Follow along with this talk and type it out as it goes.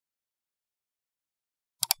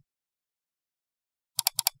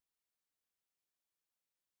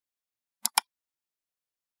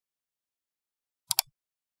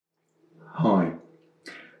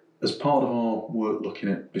As part of our work looking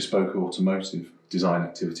at bespoke automotive design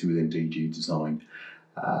activity within DG Design,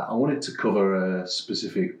 I wanted to cover a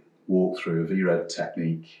specific walkthrough of VRED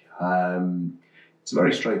technique. It's a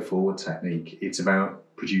very straightforward technique. It's about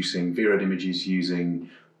producing VRED images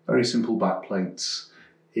using very simple backplates.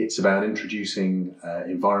 It's about introducing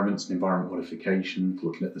environments and environment modification,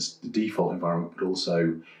 looking at the default environment, but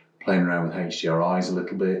also playing around with HDRIs a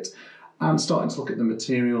little bit, and starting to look at the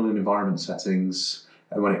material and environment settings.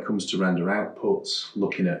 And when it comes to render outputs,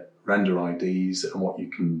 looking at render IDs and what you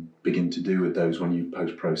can begin to do with those when you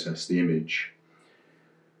post-process the image.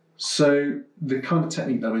 So the kind of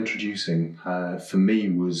technique that I'm introducing for me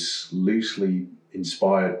was loosely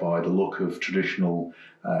inspired by the look of traditional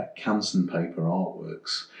Canson Paper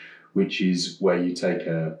artworks, which is where you take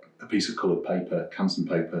a piece of coloured paper, Canson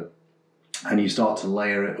paper, and you start to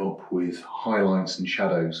layer it up with highlights and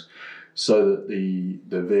shadows, so that the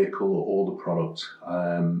vehicle or the product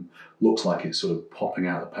looks like it's sort of popping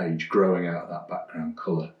out the page, growing out of that background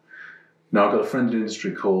colour. Now, I've got a friend in the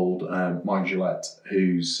industry called Mike Gillette,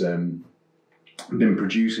 who's been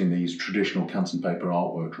producing these traditional Canson Paper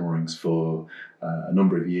artwork drawings for a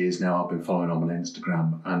number of years now. I've been following him on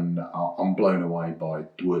Instagram, and I'm blown away by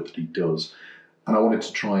the work that he does. And I wanted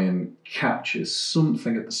to try and capture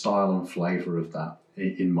something of the style and flavour of that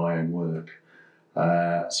in my own work.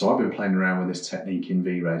 So I've been playing around with this technique in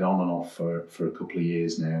VRED on and off for a couple of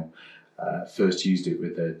years now. First used it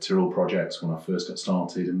with the Tyrrell projects when I first got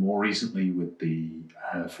started, and more recently with the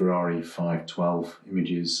Ferrari 512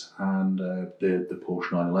 images and the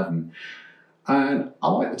Porsche 911. And I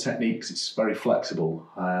like the technique because it's very flexible.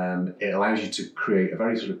 It allows you to create a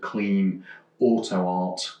very sort of clean auto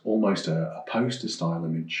art, almost a poster style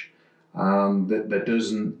image. There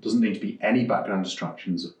doesn't need to be any background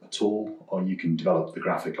distractions at all, or you can develop the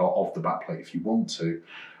graphic of the backplate if you want to.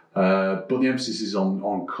 But the emphasis is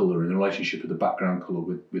on colour and the relationship of the background colour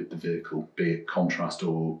with the vehicle, be it contrast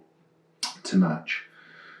or to match.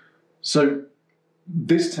 So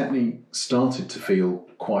this technique started to feel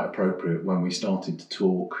quite appropriate when we started to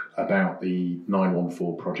talk about the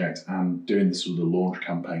 914 project and doing the sort of launch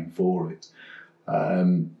campaign for it.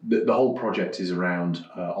 The whole project is around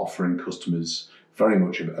offering customers very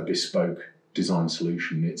much a bespoke design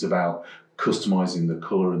solution. It's about customising the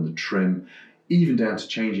colour and the trim, even down to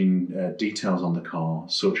changing details on the car,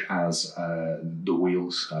 such as the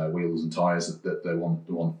wheels and tyres that they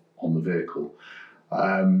want on the vehicle.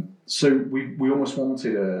 So we almost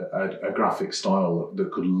wanted a graphic style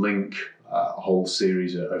that could link a whole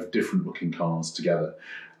series of different looking cars together.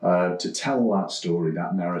 To tell that story,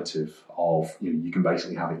 that narrative of, you can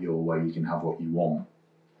basically have it your way, you can have what you want.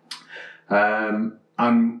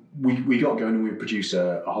 And we got going and we produced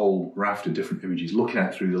a whole raft of different images, looking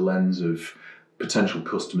at through the lens of potential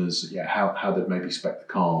customers, how they'd maybe spec the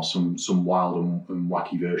car, some wild and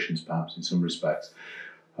wacky versions perhaps in some respects.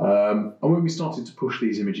 And when we started to push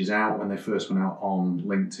these images out, when they first went out on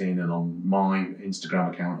LinkedIn and on my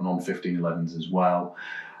Instagram account and on 1511s as well,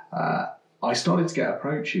 I started to get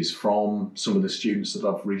approaches from some of the students that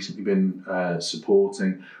I've recently been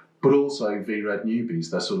supporting, but also VRED newbies.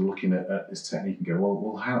 They're sort of looking at this technique and go,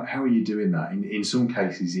 well, how are you doing that? In some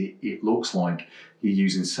cases, it looks like you're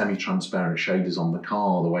using semi-transparent shaders on the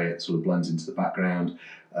car, the way it sort of blends into the background.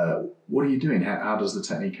 What are you doing? How does the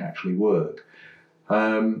technique actually work?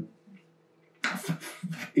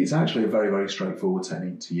 It's actually a very, very straightforward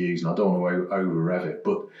technique to use, and I don't want to over-rev it,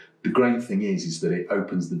 but the great thing is that it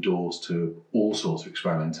opens the doors to all sorts of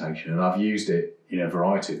experimentation, and I've used it in a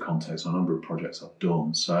variety of contexts on a number of projects I've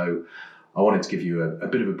done. So I wanted to give you a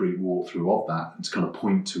bit of a brief walkthrough of that and to kind of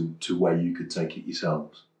point to where you could take it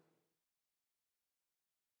yourselves.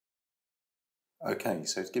 Okay,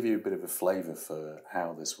 so to give you a bit of a flavour for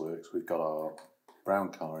how this works, we've got our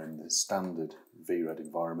brown car in the standard VRED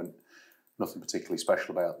environment. Nothing particularly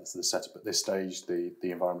special about the setup at this stage. The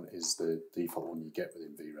environment is the default one you get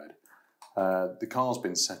within VRED. The car's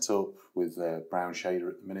been set up with a brown shader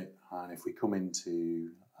at the minute, and if we come into,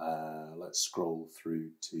 let's scroll through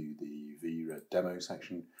to the VRED demo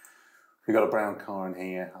section, we've got a brown car in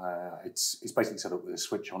here. It's basically set up with a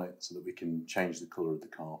switch on it so that we can change the colour of the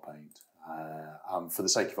car paint. For the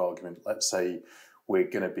sake of argument, let's say we're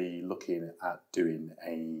going to be looking at doing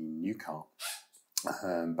a new car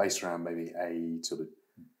based around maybe a sort of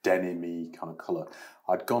denim-y kind of colour.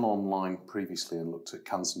 I'd gone online previously and looked at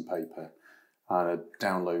Canson Paper and I'd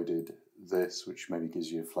downloaded this, which maybe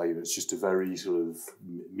gives you a flavour. It's just a very sort of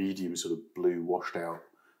medium sort of blue washed out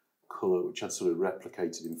colour, which I'd sort of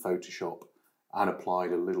replicated in Photoshop and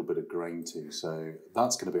applied a little bit of grain to. So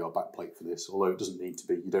that's going to be our backplate for this, although it doesn't need to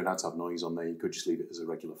be. You don't have to have noise on there. You could just leave it as a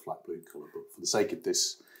regular flat blue colour. But for the sake of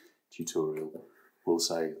this tutorial, we'll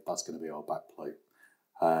say that's going to be our backplate.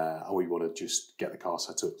 And we want to just get the car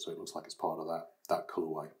set up so it looks like it's part of that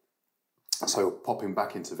colourway. So popping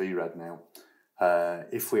back into VRED now,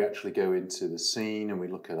 if we actually go into the scene and we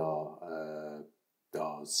look at our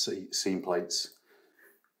scene plates,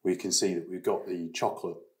 we can see that we've got the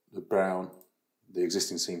chocolate, the brown, the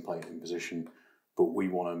existing scene plate in position, but we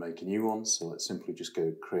want to make a new one. So let's simply just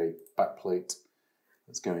go create backplate.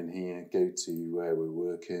 Let's go in here, go to where we're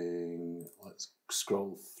working. Let's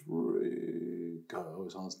scroll through. God, it's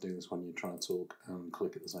always hard to do this when you try to talk and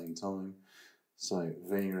click at the same time. So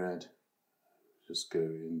VRED, just go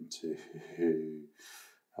into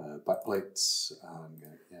backplates and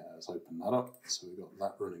yeah, let's open that up. So we've got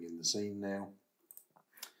that running in the scene now.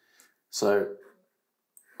 So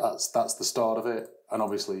that's the start of it, and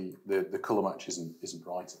obviously the colour match isn't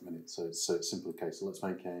right at the minute. So it's simply a case. So let's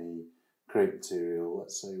make a create material.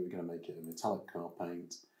 Let's say we're going to make it a metallic car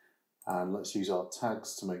paint, and let's use our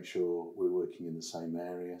tags to make sure we're working in the same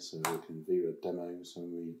area. So we're working VRED demos,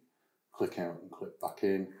 and we click out and click back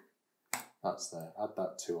in. That's there. Add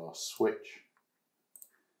that to our switch.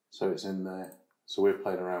 So it's in there. So we're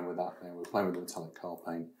playing around with that now. We're playing with the metallic car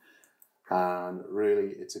paint. And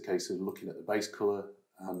really it's a case of looking at the base colour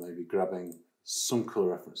and maybe grabbing some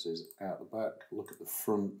colour references out the back, look at the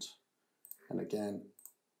front, and again,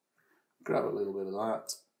 grab a little bit of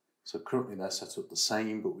that. So currently they're set up the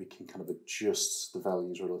same, but we can kind of adjust the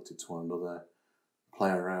values relative to one another,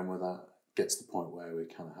 play around with that, get to the point where we're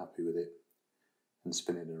kind of happy with it, and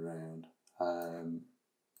spin it around. To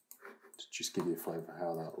just give you a flavour of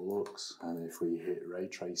how that looks, and if we hit ray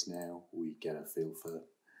trace now, we get a feel for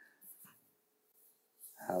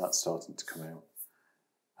how that's starting to come out.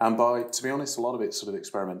 And to be honest, a lot of it's sort of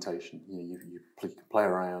experimentation. You play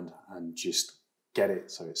around and just get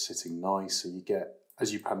it so it's sitting nice. So you get,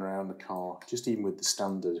 as you pan around the car, just even with the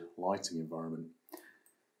standard lighting environment,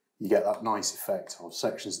 you get that nice effect of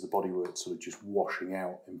sections of the bodywork sort of just washing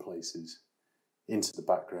out in places into the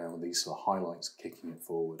background with these sort of highlights kicking it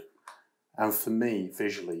forward. And for me,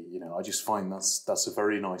 visually, I just find that's a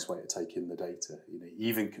very nice way to take in the data.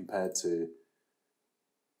 Even compared to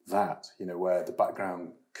that, where the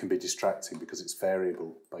background can be distracting because it's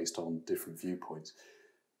variable based on different viewpoints.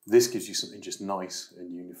 This gives you something just nice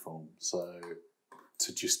and uniform. So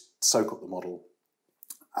to just soak up the model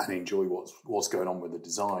and enjoy what's going on with the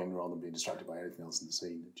design rather than being distracted by anything else in the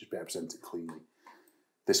scene, and just be able to present it cleanly.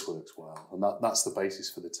 This works well, and that's the basis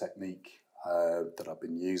for the technique that I've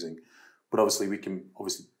been using. But obviously we can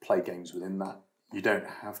play games within that. You don't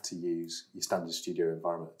have to use your standard studio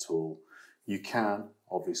environment at all. You can,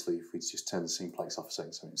 obviously, if we just turn the scene plates off a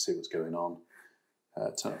second so we can see what's going on,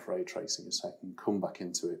 turn off ray tracing a second, come back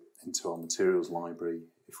into our materials library.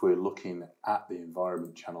 If we're looking at the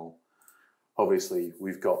environment channel, obviously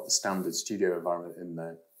we've got the standard studio environment in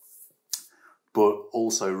there, but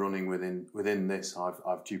also running within this,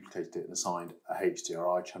 I've duplicated it and assigned a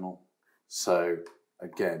HDRI channel. So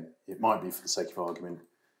again, it might be, for the sake of argument,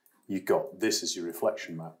 you've got this as your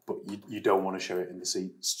reflection map, but you don't want to show it in the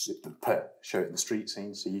street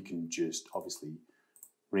scene, so you can just obviously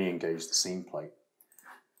re-engage the scene plate.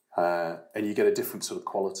 And you get a different sort of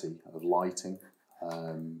quality of lighting,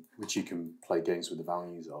 which you can play games with the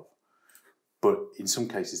values of. But in some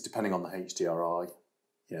cases, depending on the HDRI,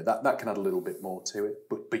 that can add a little bit more to it.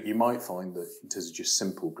 But you might find that in terms of just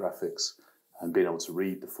simple graphics and being able to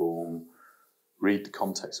read the form, read the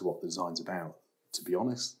context of what the design's about, to be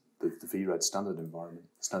honest, the VRED standard environment,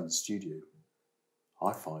 the standard studio,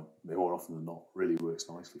 I find more often than not really works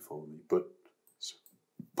nicely for me. But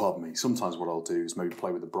pardon me, sometimes what I'll do is maybe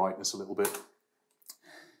play with the brightness a little bit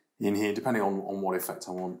in here, depending on what effect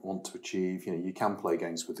I want to achieve. You can play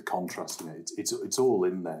games with the contrast. It's all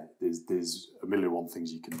in there. There's a million and one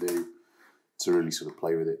things you can do to really sort of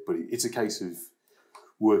play with it. But it's a case of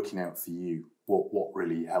working out for you what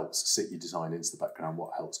really helps sit your design into the background,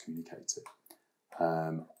 what helps communicate it.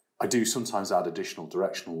 I do sometimes add additional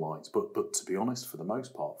directional lights, but to be honest, for the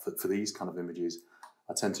most part, for these kind of images,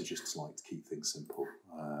 I tend to just like to keep things simple,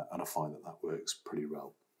 and I find that works pretty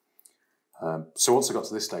well. So once I got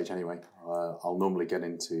to this stage anyway, I'll normally get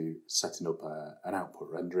into setting up an output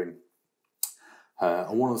rendering.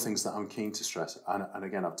 And one of the things that I'm keen to stress, and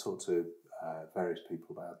again, I've talked to various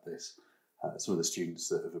people about this, some of the students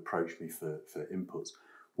that have approached me for inputs.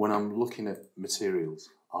 When I'm looking at materials,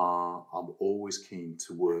 I'm always keen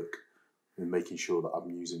to work in making sure that I'm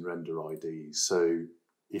using render IDs. So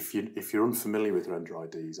if you're unfamiliar with render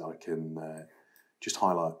IDs, I can just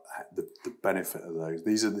highlight the benefit of those.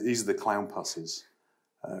 These are the clown passes,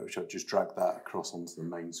 which I've just dragged that across onto the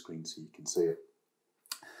main screen so you can see it.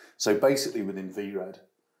 So basically within VRED,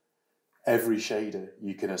 every shader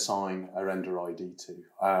you can assign a render ID to,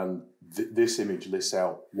 and this image lists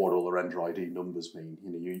out what all the render ID numbers mean.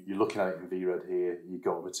 You know, you're looking at it in VRED here. You've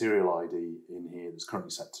got a material ID in here that's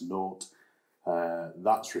currently set to 0.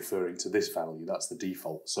 That's referring to this value. That's the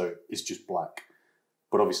default, so it's just black.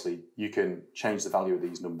 But obviously, you can change the value of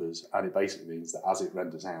these numbers, and it basically means that as it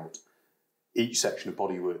renders out, each section of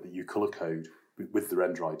bodywork that you colour code with the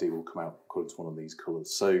render ID will come out according to one of these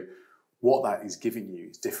colours. So what that is giving you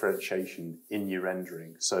is differentiation in your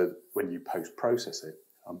rendering. So when you post-process it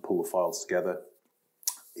and pull the files together,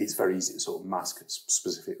 it's very easy to sort of mask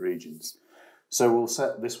specific regions. So we'll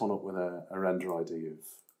set this one up with a render ID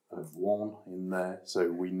of 1 in there.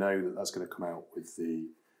 So we know that that's going to come out with the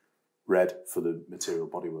red for the material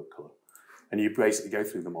bodywork colour. And you basically go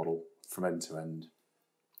through the model from end to end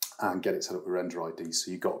and get it set up with render ID.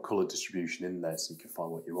 So you've got a colour distribution in there so you can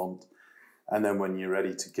find what you want. And then when you're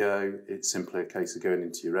ready to go, it's simply a case of going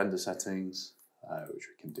into your render settings, which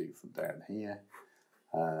we can do from down here.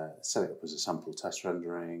 Set it up as a sample test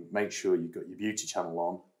rendering. Make sure you've got your beauty channel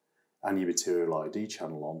on and your material ID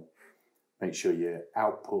channel on. Make sure your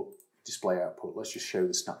output, display output, let's just show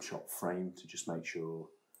the snapshot frame to just make sure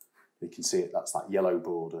you can see it. That's that yellow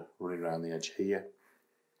border running around the edge here.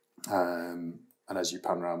 And as you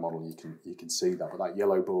pan around model, you can see that. But that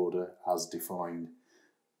yellow border, as defined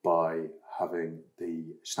by having the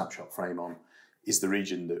snapshot frame on, is the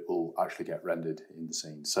region that will actually get rendered in the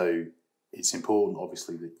scene. So it's important,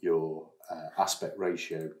 obviously, that your aspect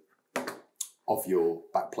ratio of your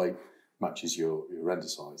backplate matches your render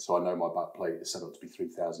size. So I know my backplate is set up to be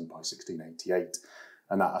 3000 by 1688,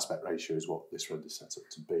 and that aspect ratio is what this render is set up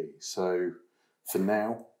to be. So for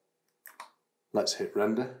now, let's hit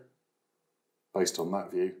render based on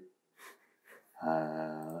that view.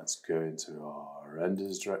 Let's go into our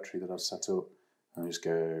renders directory that I've set up and just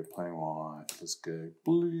go plain white. Let's go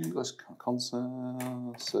blue. Let's go Canson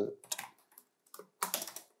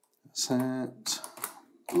set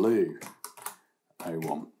blue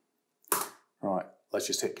 01. Right, let's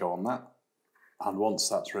just hit go on that. And once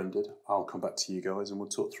that's rendered, I'll come back to you guys and we'll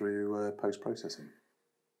talk through post-processing.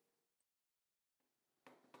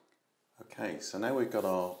 Okay, so now we've got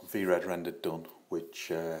our VRED rendered done,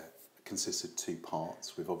 which consists of 2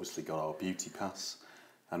 parts. We've obviously got our beauty pass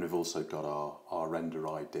and we've also got our render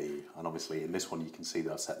ID. And obviously in this one you can see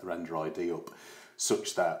that I've set the render ID up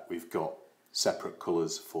such that we've got separate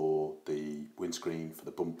colours for the windscreen, for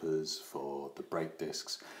the bumpers, for the brake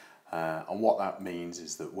discs. And what that means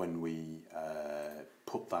is that when we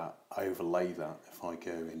overlay that, if I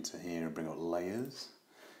go into here and bring up layers,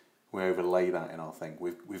 we overlay that in our thing,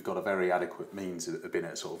 we've got a very adequate means of being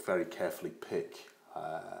able to sort of very carefully pick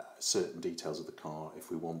certain details of the car if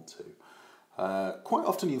we want to. Quite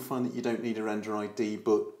often you'll find that you don't need a render ID,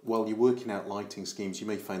 but while you're working out lighting schemes, you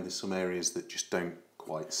may find there's some areas that just don't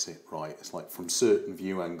quite sit right. It's like from certain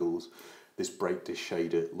view angles, this brake disc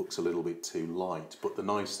shader looks a little bit too light. But the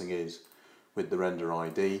nice thing is, with the render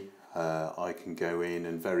ID, I can go in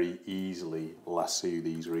and very easily lasso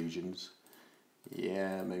these regions.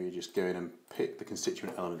 Yeah, maybe just go in and pick the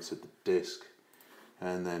constituent elements of the disc,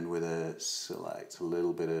 and then with a select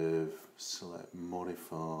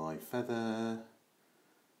modify feather.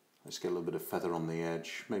 Let's get a little bit of feather on the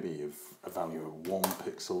edge, maybe a value of 1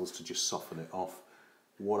 pixels to just soften it off.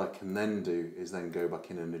 What I can then do is then go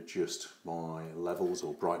back in and adjust my levels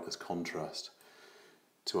or brightness contrast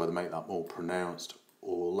to either make that more pronounced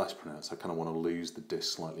or less pronounced. I kind of want to lose the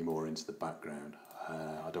disc slightly more into the background.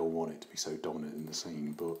 I don't want it to be so dominant in the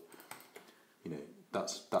scene, but you know,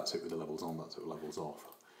 that's it with the levels on, that's it with levels off.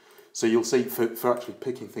 So you'll see for actually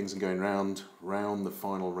picking things and going round the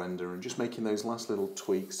final render and just making those last little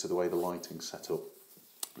tweaks to the way the lighting's set up,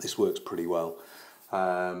 this works pretty well.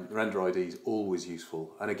 Render ID is always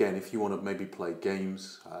useful, and again, if you want to maybe play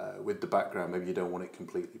games with the background, maybe you don't want it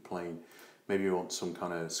completely plain, maybe you want some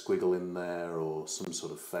kind of squiggle in there or some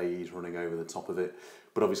sort of fade running over the top of it,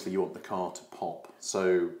 but obviously you want the car to pop.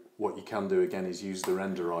 So what you can do again is use the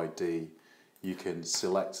render ID. You can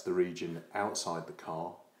select the region outside the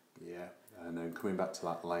car, yeah, and then coming back to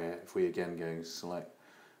that layer, if we again go select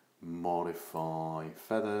modify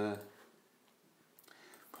feather,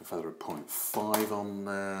 put feather of 0.5 on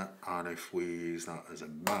there, and if we use that as a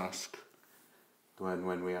mask,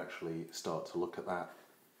 when we actually start to look at that,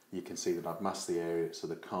 you can see that I've masked the area so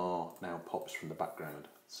the car now pops from the background.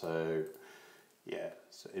 So yeah,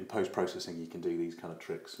 so in post-processing you can do these kind of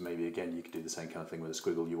tricks. Maybe again you could do the same kind of thing with a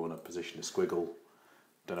squiggle. You want to position a squiggle,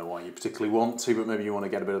 don't know why you particularly want to, but maybe you want to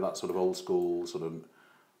get a bit of that sort of old school sort of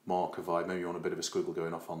marker vibe. Maybe you want a bit of a squiggle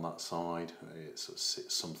going off on that side. It's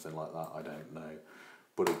something like that, I don't know.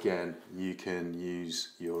 But again, you can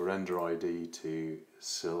use your render ID to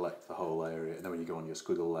select the whole area, and then when you go on your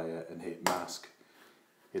squiggle layer and hit mask,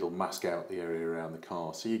 it'll mask out the area around the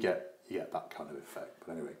car. So you get that kind of effect.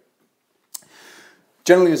 But anyway,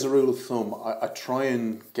 generally as a rule of thumb, I try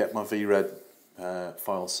and get my VRED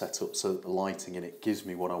file set up so that the lighting in it gives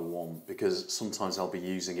me what I want, because sometimes I'll be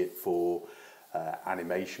using it for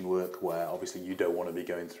animation work where obviously you don't want to be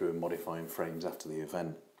going through and modifying frames after the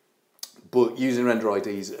event. But using render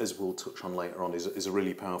IDs, as we'll touch on later on, is a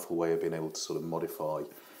really powerful way of being able to sort of modify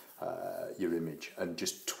your image and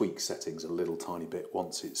just tweak settings a little tiny bit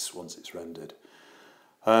once it's rendered.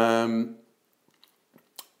 Coming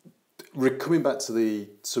back to the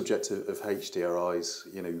subject of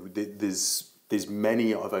HDRIs, you know, there's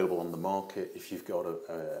many available on the market if you've got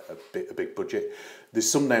a big budget. There's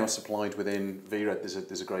some now supplied within VRED.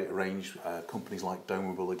 There's a great range. Companies like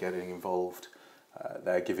Domable are getting involved.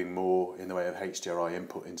 They're giving more in the way of HDRI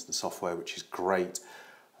input into the software, which is great.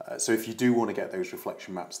 So if you do want to get those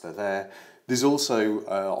reflection maps, they're there. There's also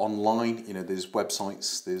online, you know, there's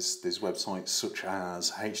websites. There's websites such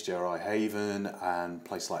as HDRI Haven and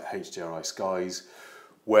places like HDRI Skies,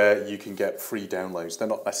 where you can get free downloads. They're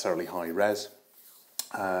not necessarily high res,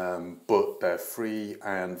 but they're free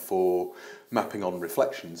and for mapping on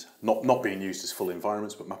reflections, not being used as full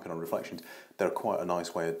environments, but mapping on reflections. They're quite a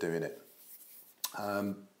nice way of doing it.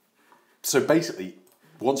 So basically,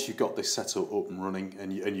 once you've got this setup up and running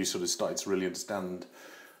and you sort of started to really understand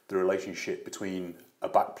the relationship between a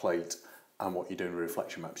backplate and what you're doing with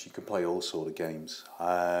reflection maps, you can play all sort of games.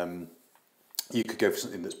 You could go for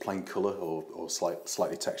something that's plain colour or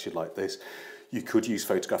slightly textured like this. You could use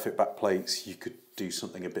photographic backplates. You could do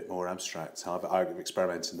something a bit more abstract. I've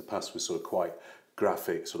experimented in the past with sort of quite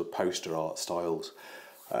graphic sort of poster art styles.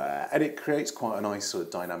 And it creates quite a nice sort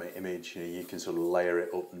of dynamic image. You know, you can sort of layer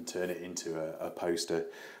it up and turn it into a poster.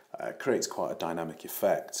 It creates quite a dynamic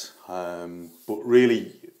effect. But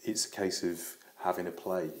really, it's a case of having a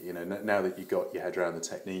play. You know, now that you've got your head around the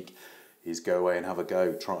technique, is go away and have a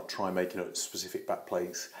go. Try making up specific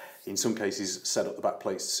backplates. In some cases, set up the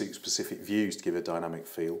backplates to suit specific views to give a dynamic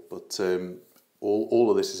feel. But all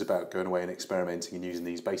of this is about going away and experimenting and using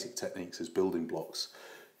these basic techniques as building blocks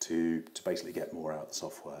to basically get more out of the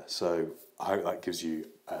software. So I hope that gives you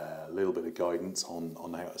a little bit of guidance on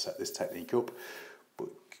how to set this technique up. But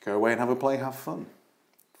go away and have a play, have fun.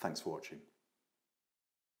 Thanks for watching.